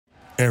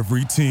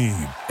Every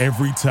team,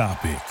 every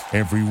topic,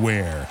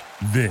 everywhere.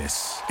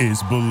 This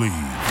is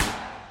Believe.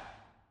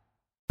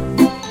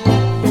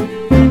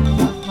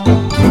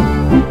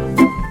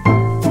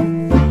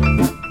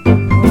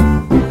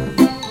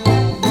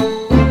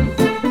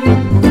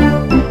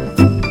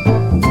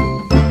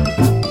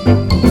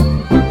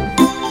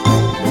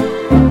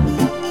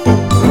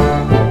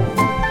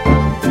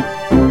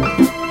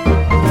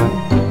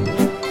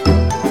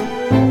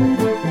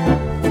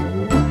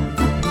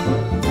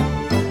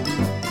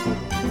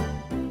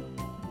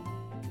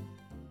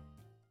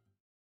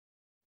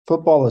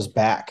 Football is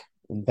back,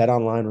 and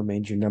BetOnline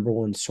remains your number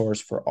one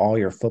source for all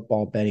your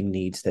football betting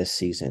needs this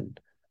season.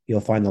 You'll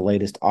find the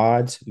latest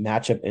odds,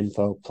 matchup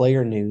info,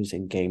 player news,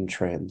 and game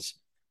trends.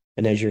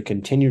 And as your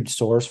continued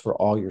source for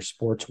all your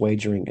sports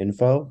wagering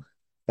info,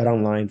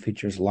 BetOnline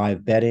features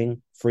live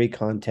betting, free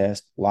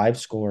contests, live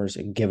scores,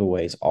 and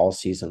giveaways all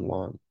season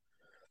long.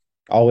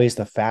 Always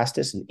the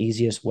fastest and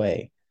easiest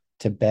way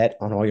to bet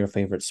on all your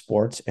favorite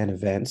sports and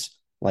events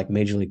like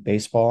Major League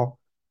Baseball,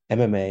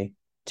 MMA,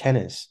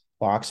 tennis,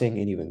 boxing,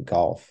 and even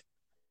golf.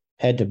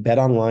 Head to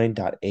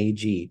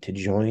betonline.ag to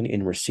join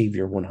and receive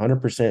your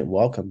 100%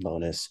 welcome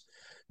bonus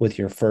with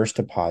your first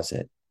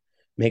deposit.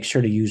 Make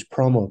sure to use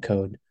promo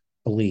code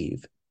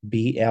BELIEVE,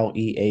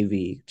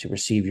 BLEAV, to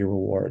receive your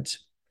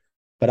rewards.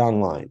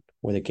 BetOnline,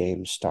 where the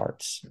game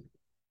starts.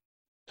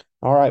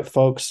 All right,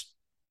 folks.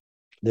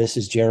 This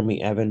is Jeremy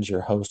Evans,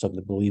 your host of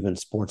the Believe in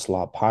Sports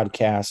Law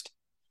podcast.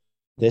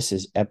 This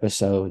is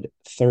episode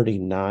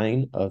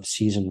 39 of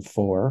season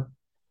 4.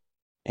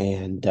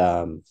 And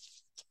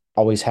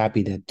always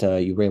happy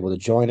that you were able to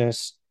join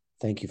us.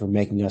 Thank you for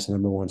making us the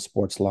number one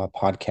sports law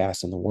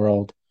podcast in the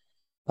world.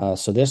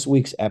 So this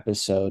week's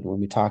episode, we'll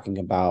be talking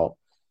about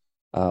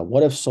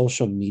what if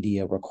social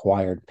media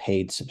required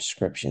paid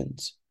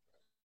subscriptions?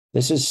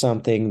 This is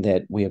something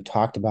that we have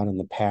talked about in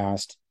the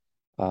past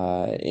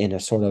in a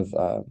sort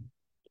of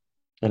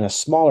in a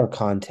smaller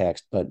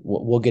context, but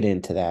we'll get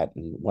into that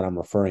and what I'm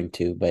referring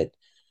to. But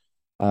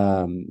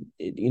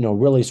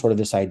really sort of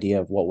this idea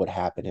of what would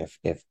happen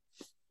if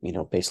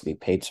basically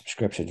paid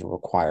subscriptions were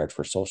required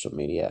for social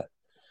media.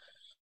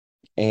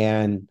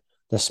 And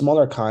the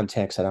smaller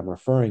context that I'm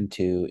referring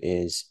to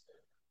is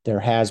there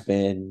has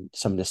been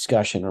some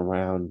discussion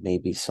around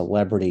maybe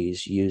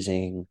celebrities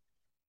using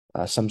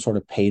some sort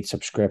of paid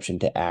subscription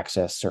to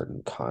access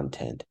certain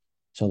content.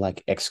 So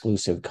like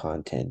exclusive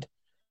content.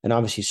 And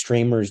obviously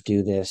streamers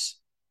do this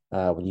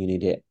when you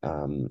need to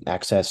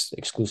access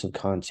exclusive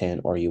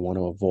content or you want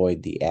to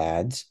avoid the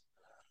ads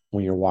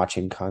when you're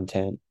watching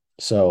content.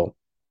 So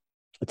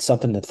it's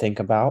something to think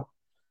about.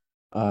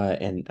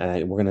 And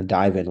we're going to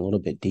dive in a little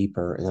bit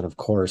deeper. And then, of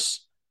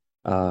course,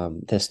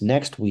 this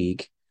next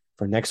week,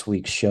 for next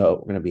week's show,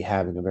 we're going to be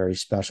having a very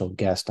special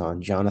guest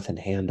on, Jonathan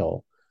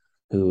Handel,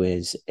 who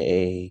is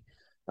an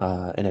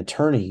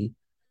attorney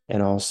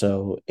and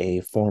also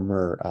a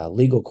former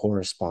legal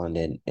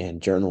correspondent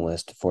and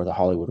journalist for The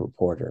Hollywood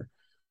Reporter.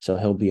 So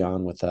he'll be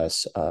on with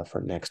us for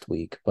next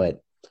week.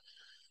 But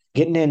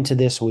getting into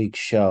this week's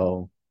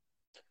show,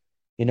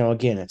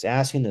 again, it's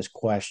asking this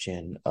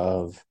question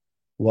of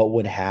what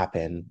would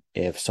happen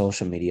if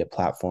social media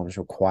platforms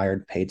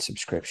required paid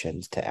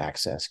subscriptions to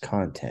access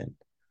content.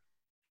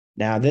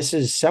 Now, this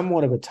is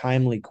somewhat of a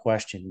timely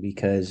question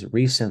because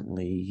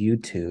recently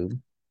YouTube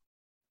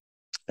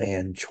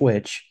and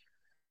Twitch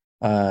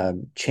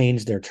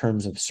changed their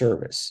terms of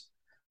service,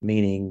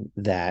 meaning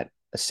that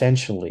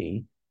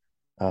essentially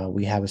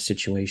we have a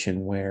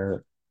situation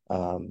where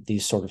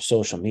these sort of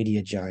social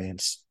media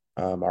giants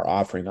are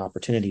offering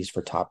opportunities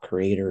for top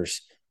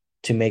creators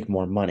to make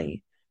more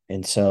money.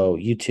 And so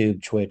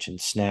YouTube, Twitch,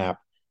 and Snap,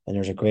 and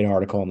there's a great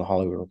article in the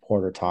Hollywood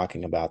Reporter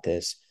talking about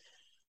this,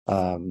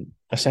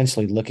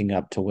 essentially looking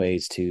up to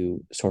ways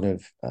to sort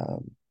of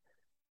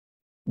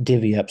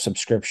divvy up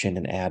subscription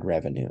and ad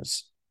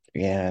revenues.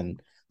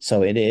 And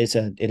so it is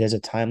a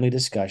timely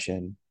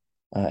discussion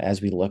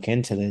as we look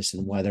into this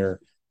and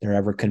whether there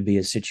ever could be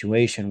a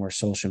situation where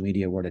social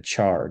media were to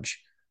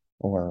charge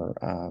or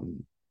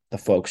the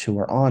folks who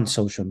are on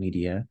social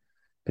media,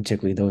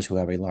 particularly those who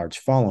have a large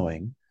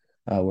following,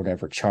 would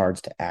ever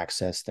charge to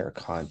access their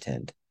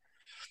content.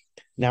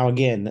 Now,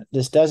 again,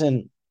 this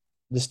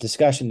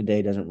discussion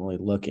today doesn't really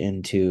look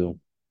into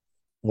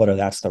whether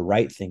that's the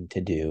right thing to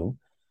do.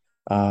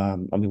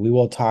 We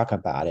will talk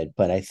about it,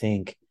 but I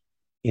think,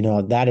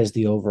 that is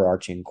the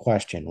overarching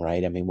question,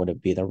 right? Would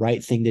it be the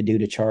right thing to do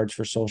to charge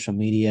for social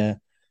media?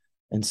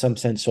 In some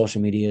sense,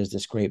 social media is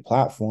this great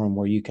platform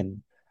where you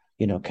can,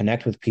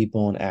 connect with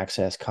people and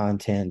access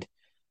content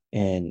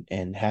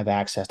and have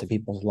access to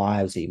people's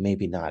lives that you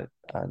maybe not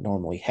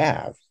normally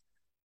have.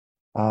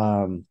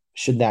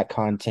 Should that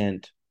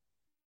content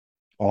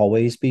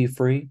always be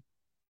free?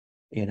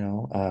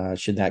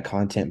 Should that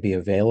content be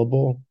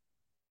available?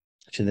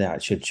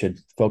 Should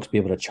folks be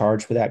able to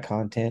charge for that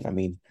content?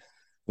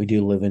 We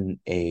do live in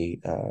a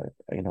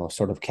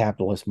sort of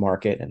capitalist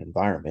market and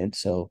environment,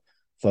 so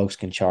folks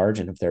can charge,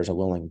 and if there's a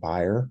willing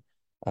buyer,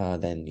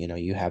 then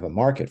you have a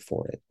market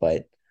for it.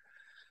 But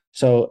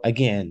So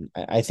again,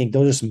 I think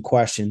those are some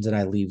questions that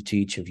I leave to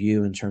each of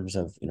you in terms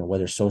of,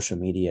 whether social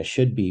media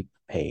should be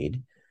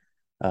paid.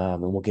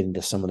 And we'll get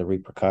into some of the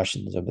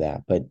repercussions of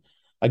that. But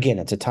again,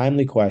 it's a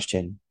timely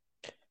question.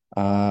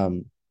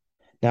 Um,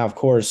 Now, of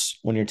course,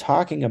 when you're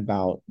talking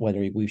about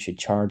whether we should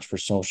charge for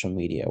social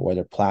media,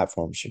 whether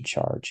platforms should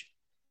charge,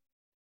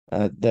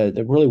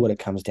 the really what it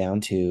comes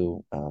down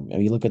to,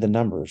 you look at the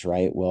numbers,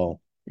 right?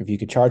 Well, if you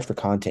could charge for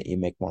content, you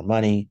make more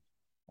money.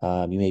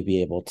 You may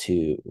be able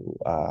to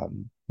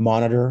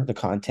monitor the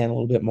content a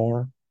little bit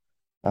more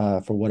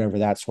for whatever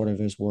that sort of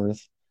is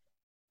worth.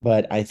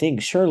 But I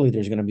think surely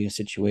there's going to be a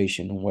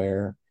situation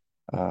where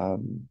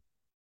um,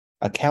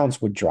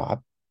 accounts would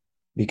drop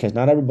because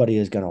not everybody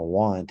is going to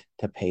want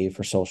to pay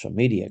for social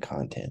media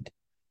content.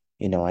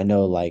 I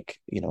know, like,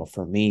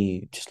 for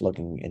me, just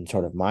looking in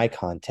sort of my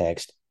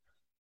context,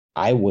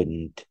 I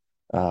wouldn't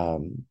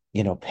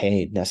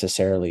pay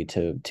necessarily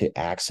to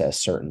access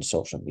certain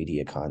social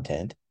media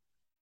content.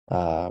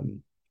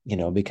 Um,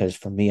 because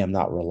for me, I'm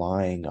not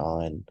relying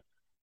on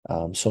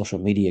social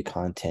media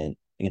content,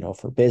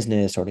 for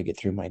business or to get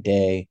through my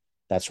day,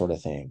 that sort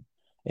of thing.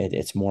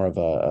 It's more of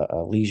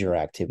a leisure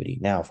activity.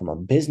 Now, from a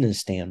business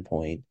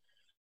standpoint,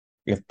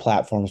 if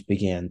platforms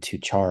began to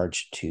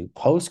charge to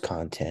post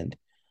content,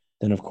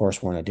 then of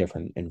course we're in a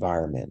different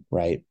environment,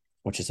 right?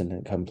 Which is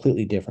a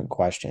completely different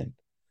question.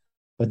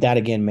 But that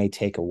again may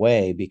take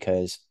away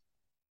because,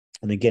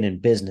 and again, in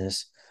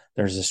business,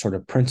 there's this sort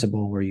of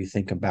principle where you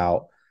think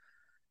about,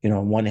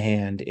 on one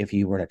hand, if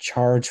you were to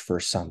charge for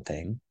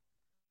something,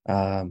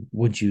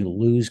 would you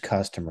lose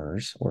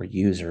customers or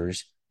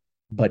users,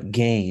 but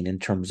gain in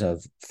terms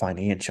of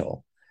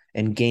financial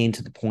and gain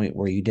to the point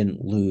where you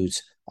didn't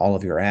lose all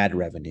of your ad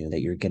revenue that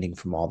you're getting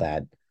from all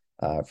that,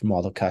 from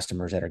all the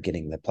customers that are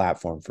getting the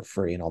platform for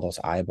free and all those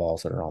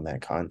eyeballs that are on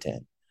that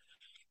content,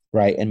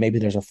 right? And maybe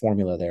there's a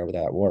formula there where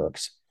that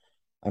works.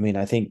 I mean,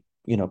 I think,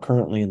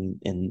 currently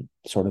in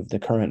sort of the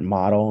current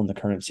model and the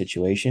current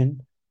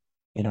situation,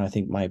 I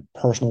think my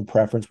personal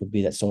preference would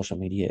be that social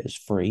media is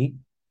free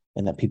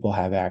and that people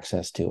have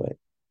access to it.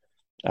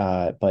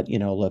 But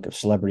look, if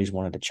celebrities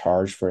wanted to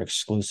charge for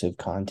exclusive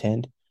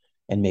content,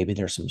 and maybe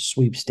there's some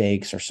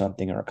sweepstakes or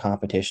something or a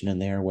competition in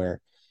there where,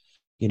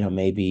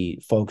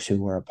 maybe folks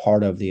who are a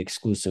part of the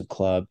exclusive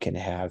club can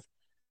have,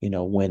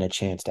 win a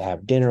chance to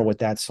have dinner with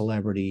that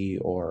celebrity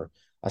or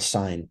a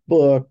signed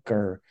book,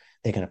 or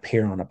they can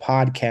appear on a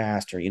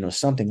podcast or,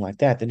 something like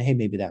that, then hey,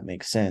 maybe that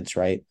makes sense,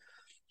 right?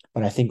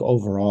 But I think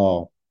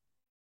overall,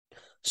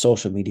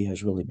 social media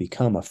has really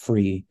become a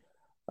free,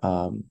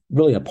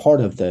 really a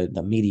part of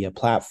the media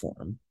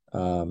platform.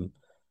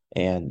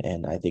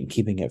 And I think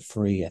keeping it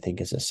free, I think,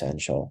 is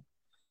essential.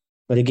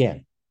 But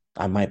again,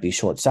 I might be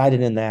short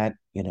sighted in that.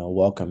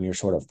 Welcome your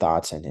sort of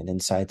thoughts and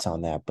insights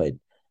on that. But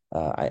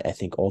I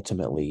think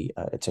ultimately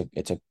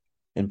it's a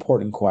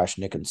important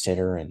question to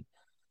consider, and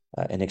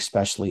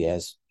especially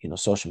as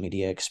social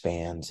media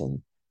expands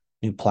and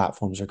new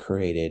platforms are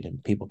created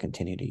and people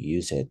continue to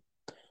use it.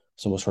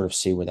 So we'll sort of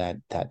see where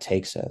that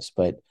takes us.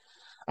 But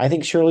I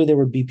think surely there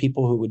would be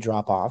people who would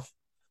drop off.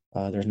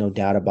 There's no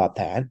doubt about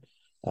that.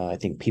 I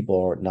think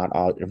people are not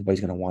all, everybody's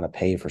going to want to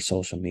pay for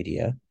social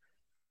media.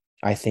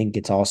 I think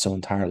it's also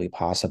entirely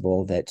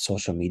possible that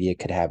social media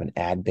could have an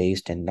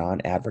ad-based and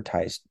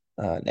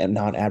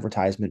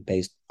non-advertisement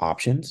based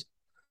options.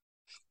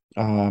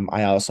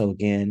 I also,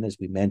 again, as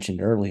we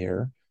mentioned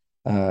earlier,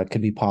 it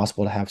could be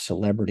possible to have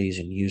celebrities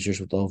and users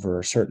with over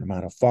a certain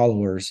amount of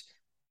followers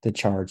to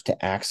charge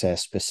to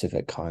access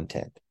specific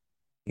content,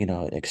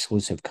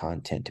 exclusive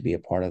content to be a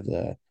part of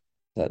the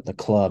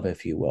club,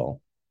 if you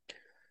will.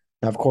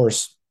 Now, of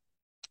course,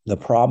 the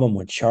problem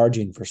with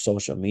charging for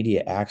social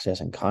media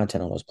access and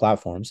content on those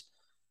platforms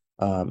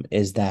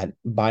is that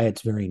by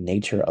its very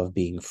nature of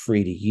being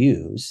free to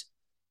use,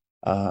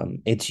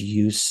 its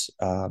use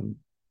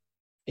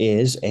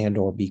is and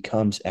or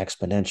becomes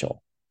exponential.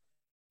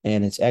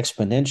 And it's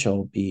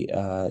exponential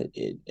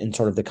in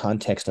sort of the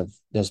context of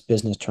this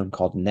business term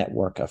called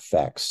network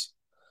effects.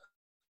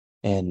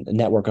 And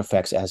network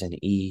effects as in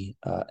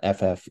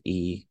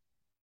EFFECTS.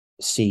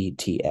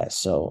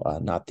 So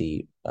not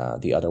the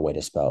other way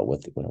to spell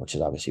it, which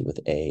is obviously with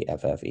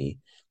AFFE,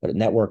 but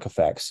network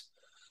effects.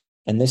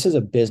 And this is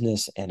a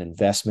business and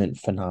investment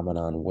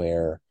phenomenon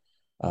where,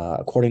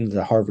 according to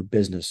the Harvard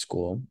Business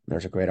School,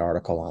 there's a great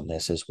article on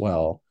this as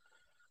well,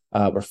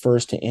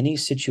 refers to any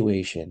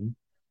situation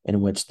in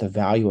which the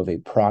value of a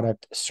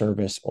product,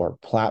 service, or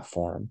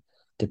platform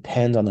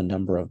depends on the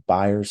number of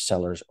buyers,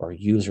 sellers, or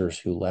users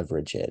who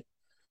leverage it.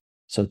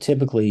 So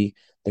typically,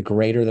 the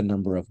greater the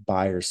number of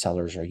buyers,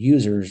 sellers, or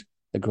users,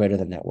 the greater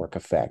the network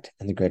effect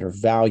and the greater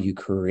value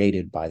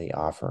created by the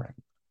offering.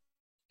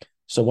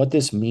 So what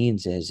this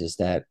means is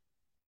that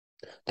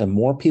the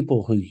more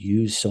people who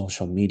use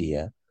social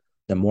media,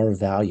 the more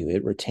value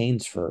it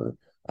retains for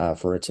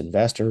its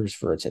investors,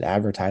 for its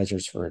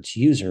advertisers, for its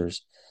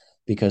users,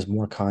 because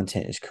more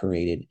content is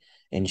created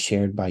and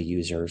shared by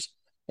users,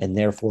 and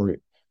therefore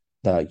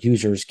the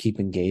users keep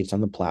engaged on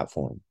the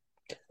platform,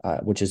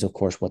 which is of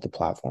course what the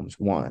platforms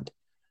want.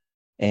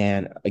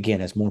 And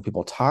again, as more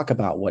people talk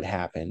about what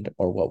happened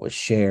or what was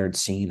shared,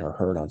 seen, or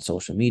heard on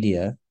social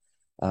media,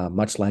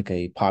 much like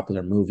a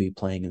popular movie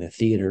playing in the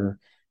theater,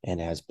 and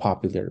as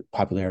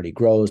popularity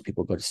grows,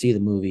 people go to see the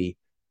movie,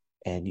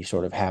 and you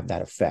sort of have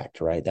that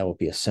effect, right? That will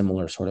be a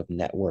similar sort of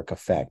network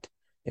effect,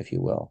 if you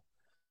will.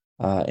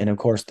 And of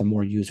course, the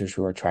more users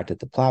who are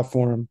attracted to the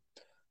platform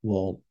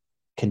will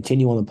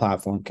continue on the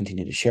platform,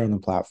 continue to share on the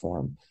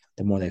platform,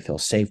 the more they feel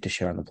safe to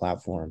share on the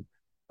platform.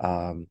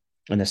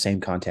 In the same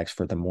context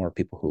for the more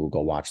people who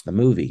go watch the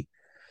movie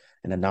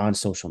in a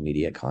non-social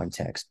media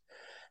context.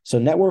 So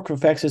network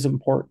effects is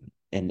important.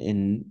 And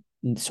in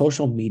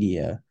social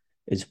media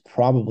is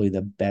probably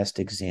the best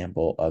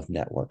example of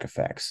network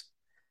effects.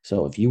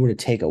 So if you were to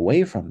take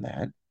away from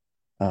that,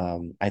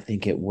 I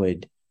think it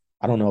would,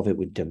 I don't know if it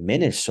would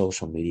diminish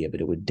social media,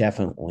 but it would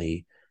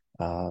definitely,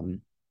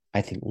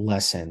 I think,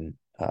 lessen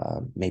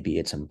maybe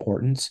its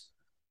importance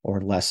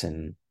or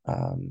lessen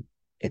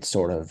its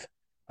sort of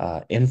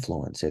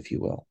influence, if you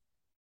will.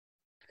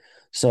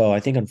 So I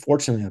think,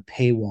 unfortunately, a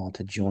paywall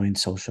to join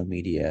social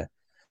media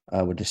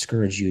would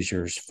discourage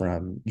users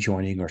from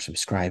joining or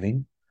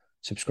subscribing.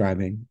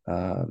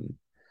 And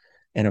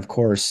of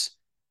course,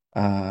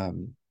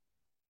 um,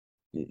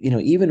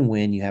 even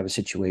when you have a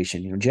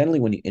situation, generally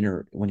when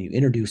you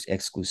introduce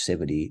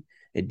exclusivity,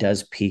 it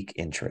does pique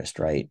interest,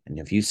 right? And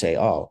if you say,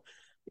 oh,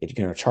 if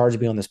you're going to charge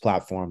me on this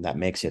platform, that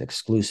makes it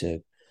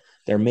exclusive,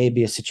 there may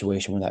be a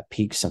situation where that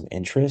piques some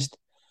interest,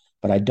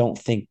 but I don't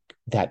think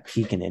that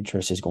peak in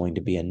interest is going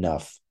to be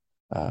enough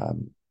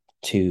um,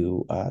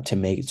 to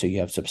make it so you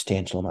have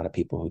substantial amount of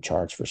people who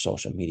charge for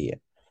social media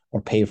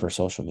or pay for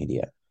social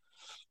media.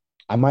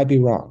 I might be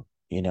wrong,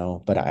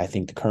 but I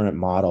think the current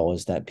model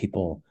is that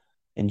people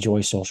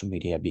enjoy social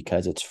media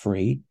because it's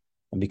free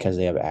and because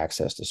they have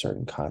access to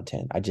certain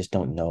content. I just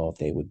don't know if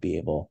they would be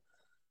able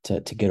to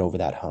get over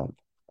that hump.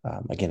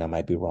 Again, I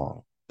might be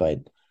wrong, but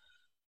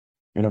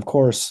and of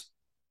course,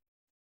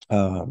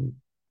 um,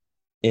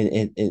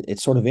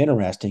 it's sort of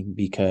interesting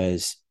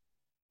because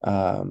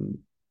um,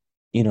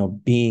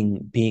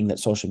 being that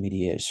social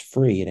media is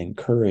free, it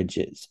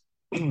encourages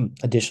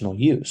additional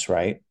use,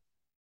 right?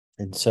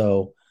 And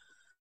so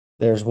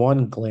there's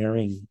one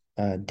glaring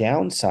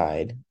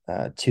downside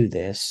to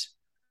this,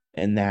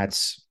 and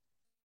that's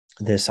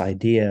this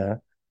idea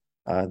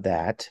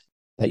that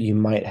you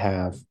might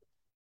have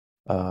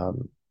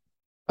um,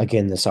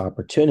 again this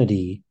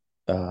opportunity,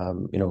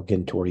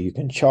 again to where you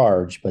can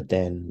charge, but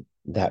then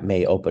that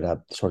may open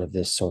up sort of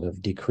this sort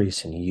of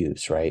decrease in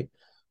use, right?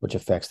 Which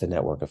affects the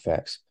network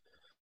effects.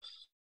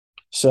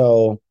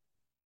 So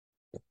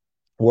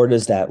where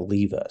does that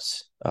leave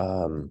us?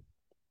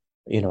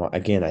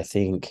 Again, I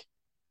think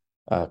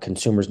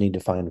consumers need to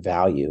find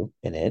value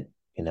in it.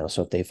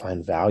 So if they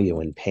find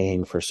value in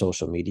paying for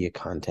social media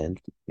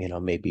content,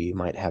 maybe you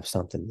might have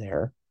something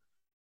there.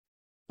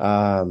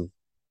 Um,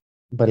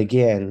 but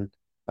again,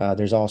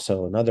 there's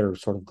also another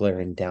sort of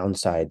glaring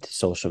downside to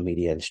social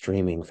media and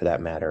streaming, for that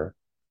matter,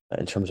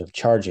 in terms of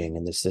charging.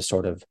 And this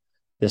sort of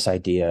this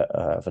idea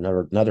of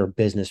another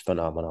business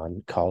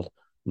phenomenon called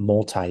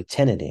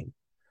multi-tenanting.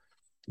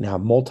 Now,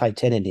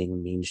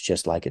 multi-tenanting means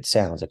just like it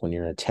sounds, like when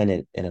you're a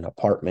tenant in an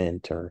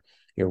apartment or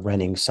you're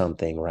renting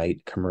something,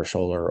 right?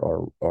 Commercial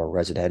or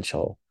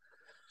residential.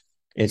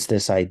 It's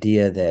this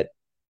idea that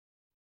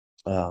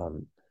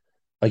um,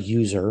 a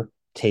user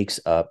takes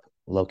up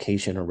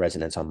location or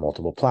residence on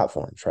multiple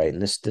platforms, right?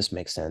 And this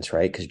makes sense,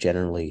 right? Because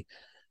generally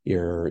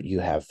you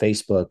have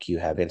Facebook, you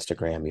have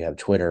Instagram, you have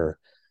Twitter,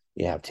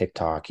 you have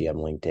TikTok, you have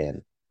LinkedIn,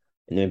 and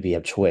maybe you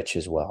have Twitch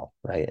as well,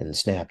 right? And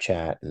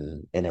Snapchat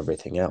and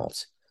everything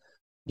else.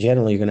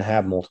 Generally, you're going to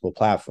have multiple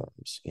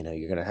platforms. You're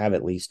going to have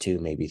at least two,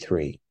 maybe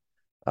three.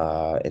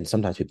 And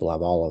sometimes people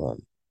have all of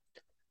them.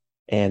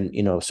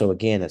 And, so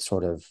again, it's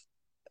sort of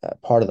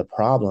part of the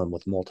problem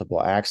with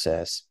multiple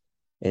access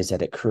is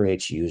that it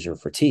creates user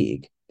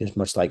fatigue. It's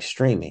much like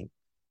streaming.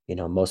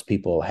 Most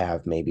people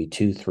have maybe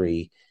two,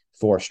 three,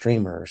 four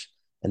streamers,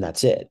 and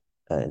that's it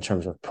in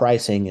terms of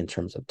pricing, in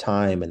terms of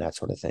time, and that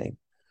sort of thing.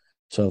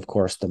 So, of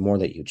course, the more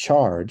that you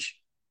charge,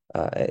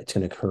 it's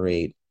going to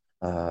create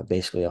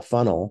basically a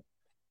funnel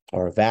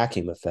or a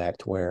vacuum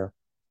effect where,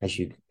 as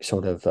you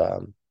sort of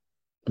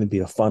maybe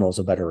a funnel is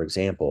a better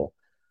example,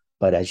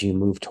 but as you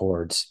move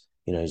towards,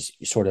 as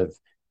you sort of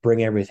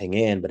bring everything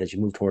in, but as you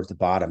move towards the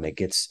bottom, it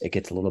gets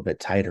a little bit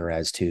tighter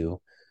as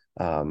to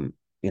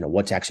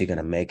what's actually going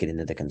to make it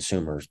into the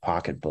consumer's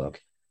pocketbook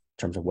in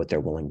terms of what they're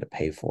willing to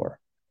pay for,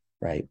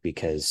 right?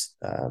 Because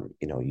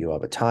you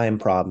have a time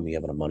problem, you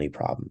have a money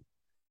problem.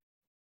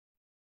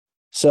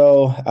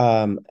 So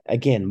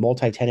again,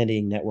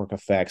 multi-tenanting, network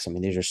effects. I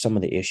mean, these are some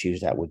of the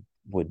issues that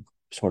would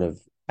sort of,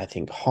 I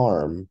think,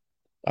 harm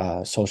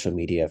social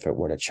media if it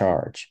were to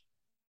charge.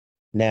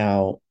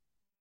 Now,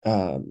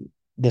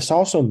 this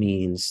also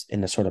means,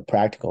 in a sort of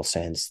practical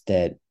sense,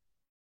 that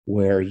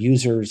where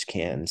users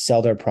can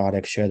sell their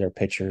products, share their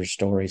pictures,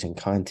 stories, and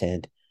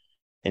content,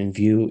 and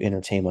view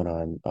entertainment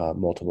on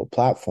multiple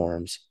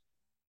platforms,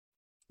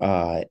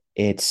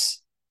 it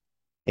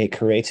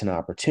creates an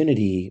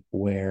opportunity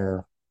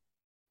where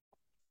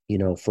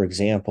For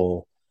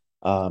example,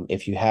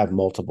 if you have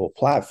multiple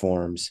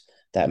platforms,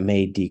 that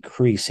may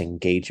decrease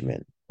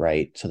engagement,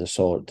 right? So the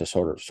sort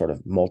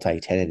of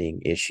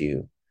multi-tenanting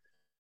issue,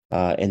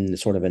 in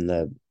sort of in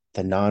the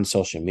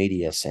non-social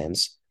media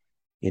sense,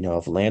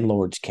 if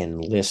landlords can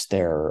list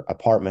their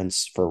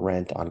apartments for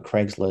rent on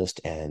Craigslist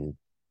and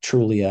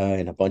Trulia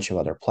and a bunch of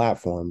other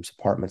platforms,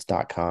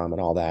 apartments.com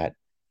and all that,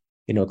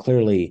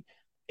 clearly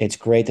it's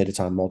great that it's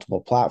on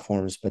multiple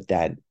platforms, but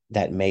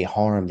that may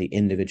harm the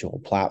individual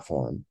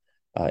platform,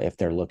 if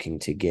they're looking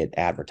to get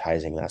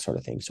advertising, that sort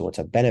of thing. So it's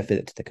a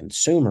benefit to the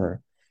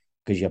consumer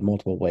because you have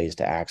multiple ways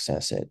to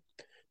access it,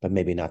 but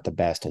maybe not the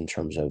best in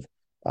terms of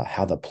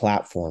how the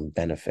platform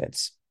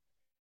benefits.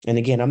 And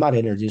again, I'm not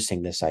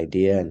introducing this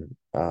idea, and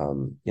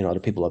other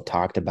people have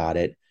talked about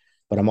it,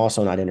 but I'm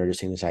also not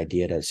introducing this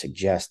idea to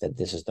suggest that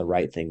this is the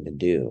right thing to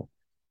do.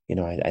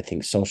 I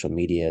think social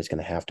media is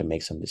going to have to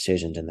make some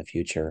decisions in the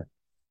future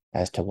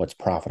as to what's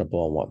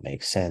profitable and what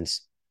makes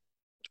sense.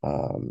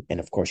 And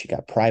of course, you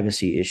got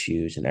privacy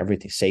issues and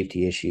everything,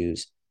 safety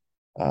issues,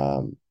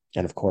 and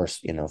of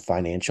course,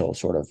 financial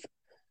sort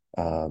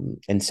of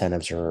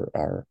incentives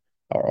are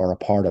a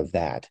part of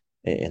that,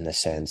 in the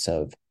sense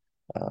of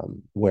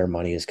where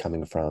money is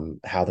coming from,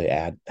 how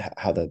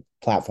the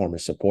platform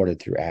is supported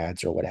through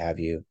ads or what have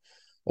you,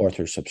 or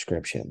through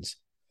subscriptions.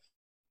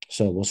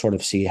 So we'll sort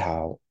of see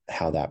how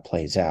that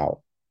plays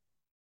out.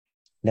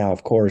 Now,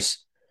 of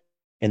course,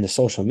 in the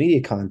social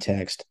media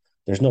context,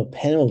 there's no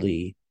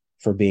penalty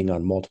for being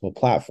on multiple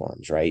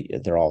platforms, right?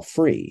 They're all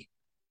free.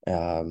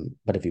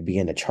 But if you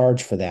begin to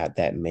charge for that,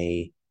 that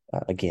may,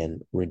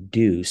 again,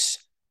 reduce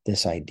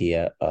this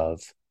idea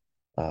of,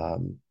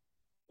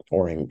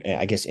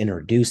 I guess,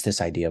 introduce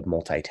this idea of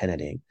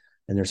multi-tenanting.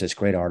 And there's this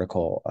great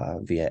article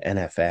via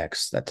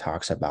NFX that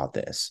talks about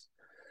this.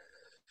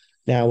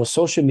 Now, with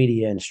social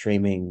media and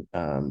streaming,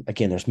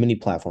 again, there's many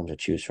platforms to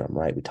choose from,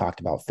 right? We talked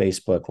about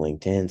Facebook,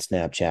 LinkedIn,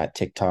 Snapchat,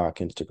 TikTok,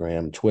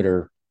 Instagram,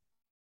 Twitter,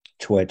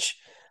 Twitch.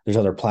 There's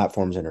other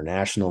platforms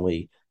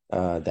internationally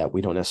that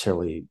we don't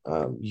necessarily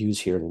use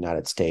here in the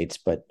United States,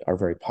 but are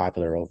very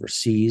popular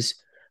overseas.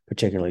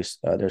 Particularly,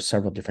 there's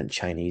several different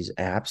Chinese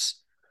apps.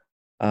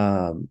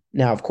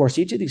 Now, of course,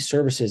 each of these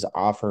services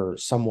offer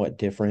somewhat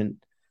different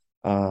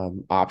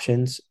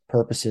options,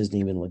 purposes, and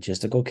even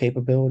logistical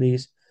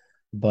capabilities.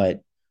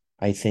 But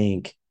I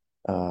think,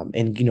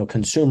 and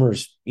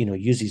consumers,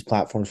 use these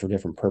platforms for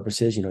different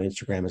purposes.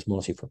 Instagram is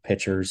mostly for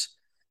pictures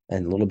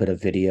and a little bit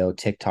of video.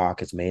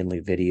 TikTok is mainly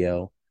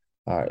video,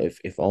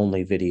 if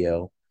only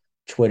video.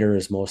 Twitter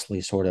is mostly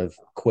sort of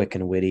quick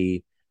and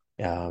witty,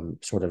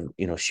 sort of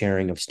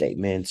sharing of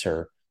statements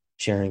or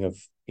sharing of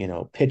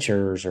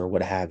pictures or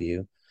what have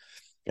you.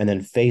 And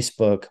then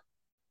Facebook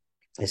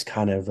is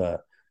kind of a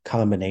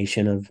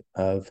combination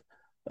of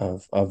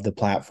the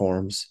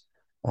platforms,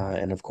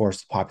 and of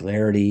course the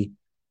popularity.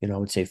 I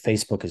would say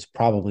Facebook is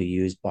probably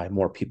used by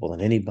more people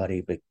than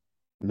anybody, but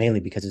mainly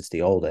because it's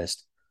the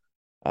oldest,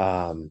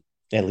 at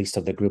least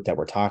of the group that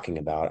we're talking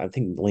about. I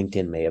think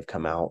LinkedIn may have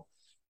come out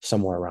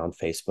somewhere around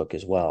Facebook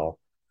as well,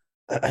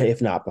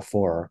 if not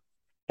before.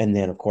 And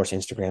then of course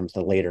Instagram's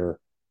the later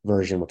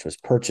version, which was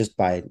purchased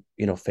by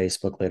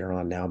Facebook later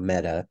on, now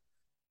Meta.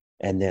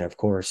 And then of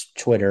course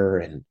Twitter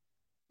and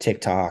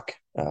TikTok,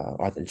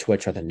 and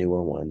Twitch are the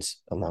newer ones,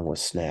 along with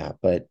Snap.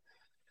 But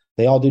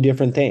they all do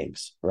different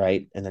things,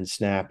 right? And then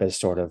Snap is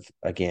sort of,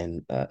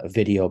 again,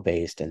 video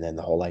based, and then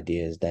the whole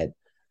idea is that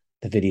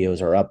the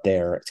videos are up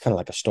there. It's kind of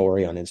like a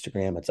story on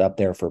Instagram. It's up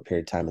there for a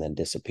period of time and then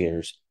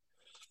disappears.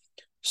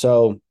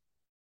 So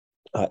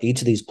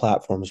each of these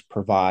platforms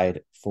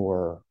provide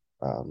for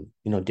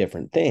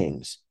different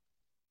things.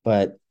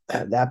 But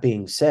that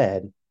being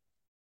said,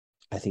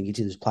 I think each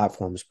of these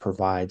platforms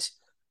provides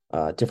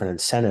different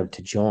incentive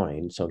to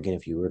join. So again,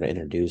 if you were to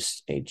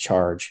introduce a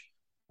charge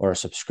or a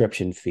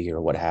subscription fee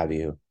or what have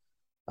you,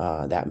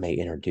 that may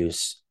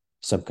introduce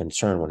some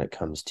concern when it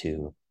comes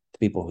to the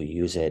people who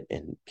use it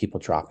and people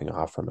dropping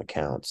off from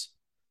accounts.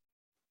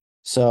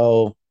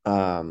 So,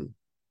 and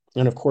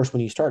of course,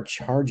 when you start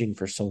charging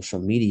for social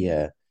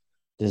media,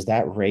 does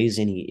that raise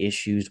any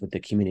issues with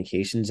the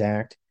Communications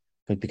Act?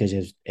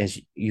 Because as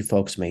you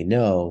folks may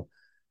know,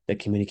 the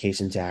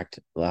Communications Act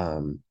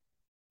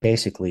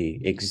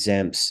basically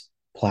exempts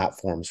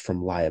platforms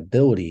from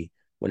liability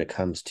when it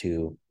comes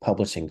to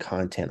publishing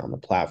content on the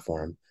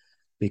platform,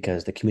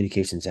 because the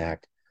Communications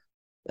Act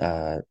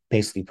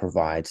basically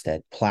provides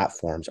that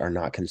platforms are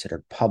not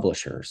considered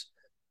publishers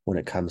when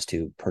it comes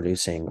to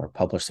producing or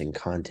publishing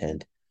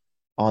content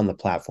on the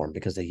platform,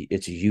 because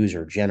it's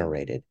user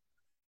generated,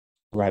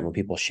 right? When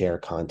people share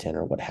content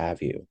or what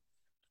have you.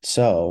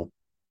 So,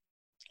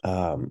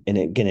 and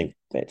again,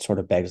 it sort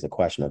of begs the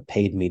question of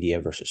paid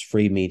media versus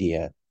free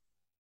media.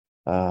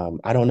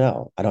 I don't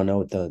know. I don't know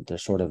what the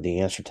sort of the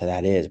answer to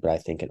that is, but I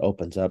think it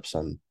opens up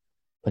some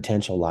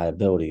potential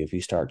liability if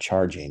you start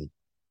charging,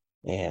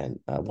 and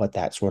what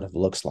that sort of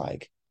looks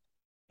like.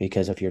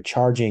 Because if you're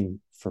charging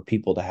for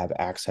people to have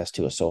access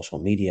to a social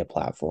media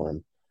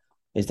platform,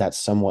 is that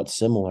somewhat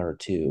similar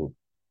to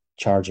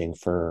charging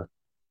for,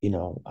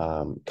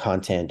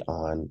 content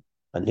on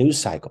a news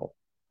cycle,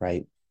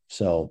 right?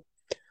 So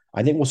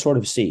I think we'll sort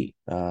of see.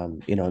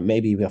 It may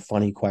be a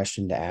funny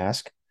question to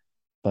ask,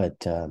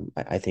 but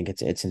I think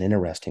it's an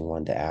interesting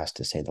one to ask,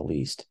 to say the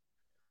least.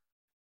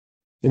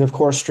 And of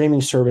course,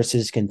 streaming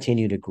services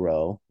continue to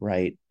grow,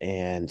 right?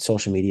 And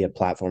social media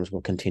platforms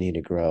will continue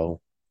to grow.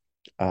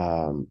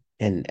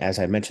 And as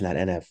I mentioned,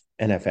 that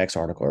NFX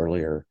article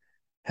earlier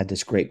had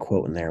this great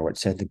quote in there where it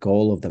said the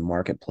goal of the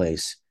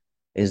marketplace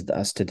is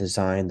thus to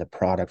design the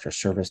product or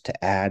service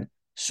to add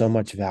so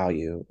much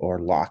value or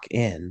lock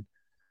in,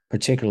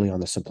 particularly on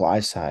the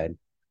supply side,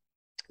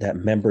 that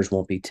members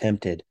won't be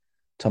tempted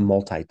to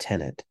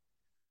multi-tenant.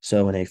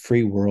 So in a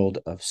free world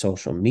of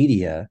social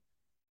media,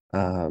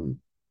 that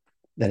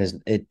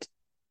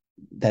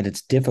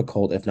it's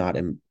difficult, if not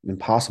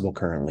impossible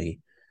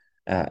currently,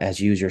 as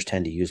users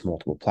tend to use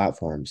multiple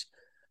platforms,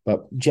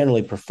 but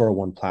generally prefer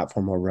one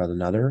platform over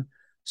another.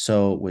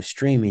 So with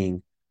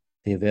streaming,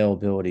 the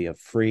availability of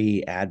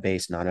free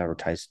ad-based,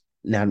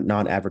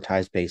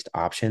 non-advertised based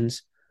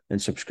options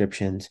and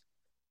subscriptions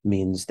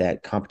means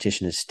that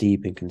competition is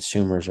steep and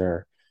consumers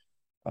are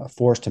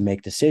forced to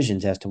make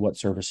decisions as to what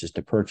services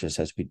to purchase,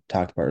 as we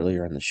talked about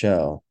earlier in the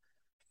show.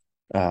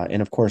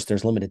 And of course,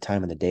 there's limited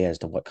time in the day as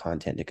to what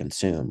content to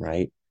consume,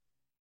 right?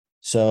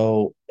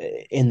 So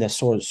in the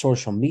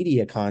social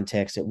media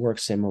context, it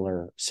works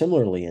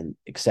similarly,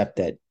 except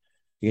that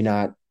you're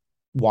not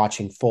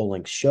watching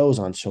full-length shows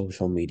on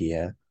social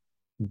media,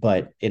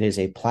 but it is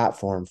a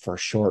platform for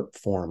short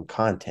form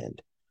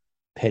content,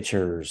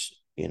 pictures,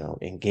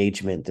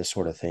 engagement, this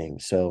sort of thing.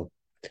 So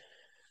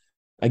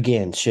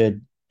again,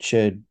 should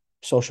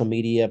social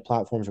media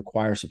platforms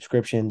require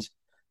subscriptions?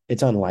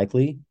 It's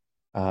unlikely.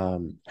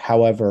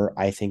 However,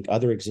 I think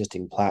other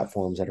existing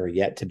platforms that are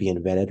yet to be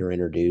invented or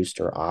introduced,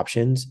 or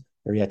options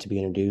are yet to be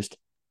introduced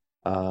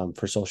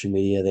for social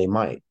media, they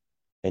might.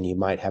 And you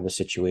might have a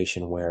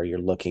situation where you're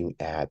looking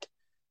at,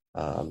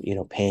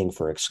 paying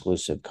for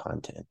exclusive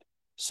content.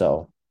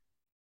 So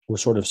we'll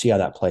sort of see how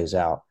that plays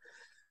out.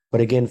 But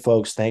again,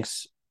 folks,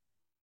 thanks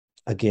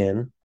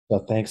again. So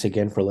thanks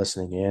again for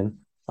listening in.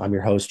 I'm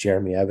your host,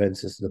 Jeremy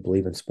Evans. This is the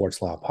Believe in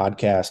Sports Law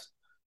podcast.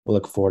 We'll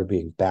look forward to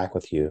being back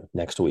with you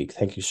next week.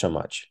 Thank you so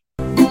much.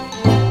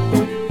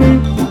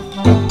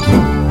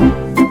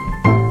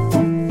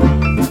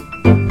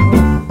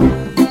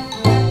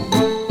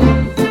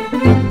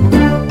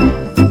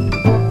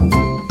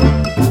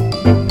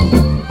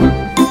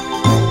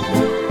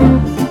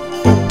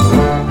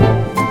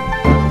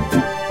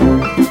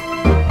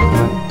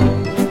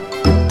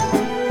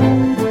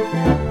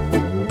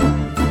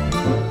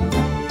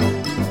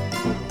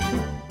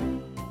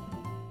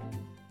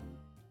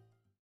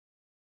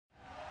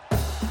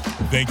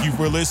 Thank you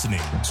for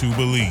listening to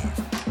Believe.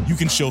 You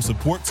can show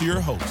support to your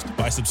host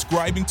by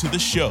subscribing to the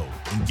show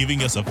and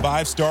giving us a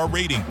 5-star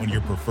rating on your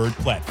preferred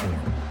platform.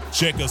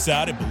 Check us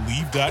out at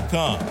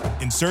Believe.com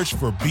and search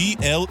for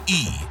BLEAV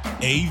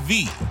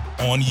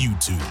on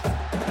YouTube.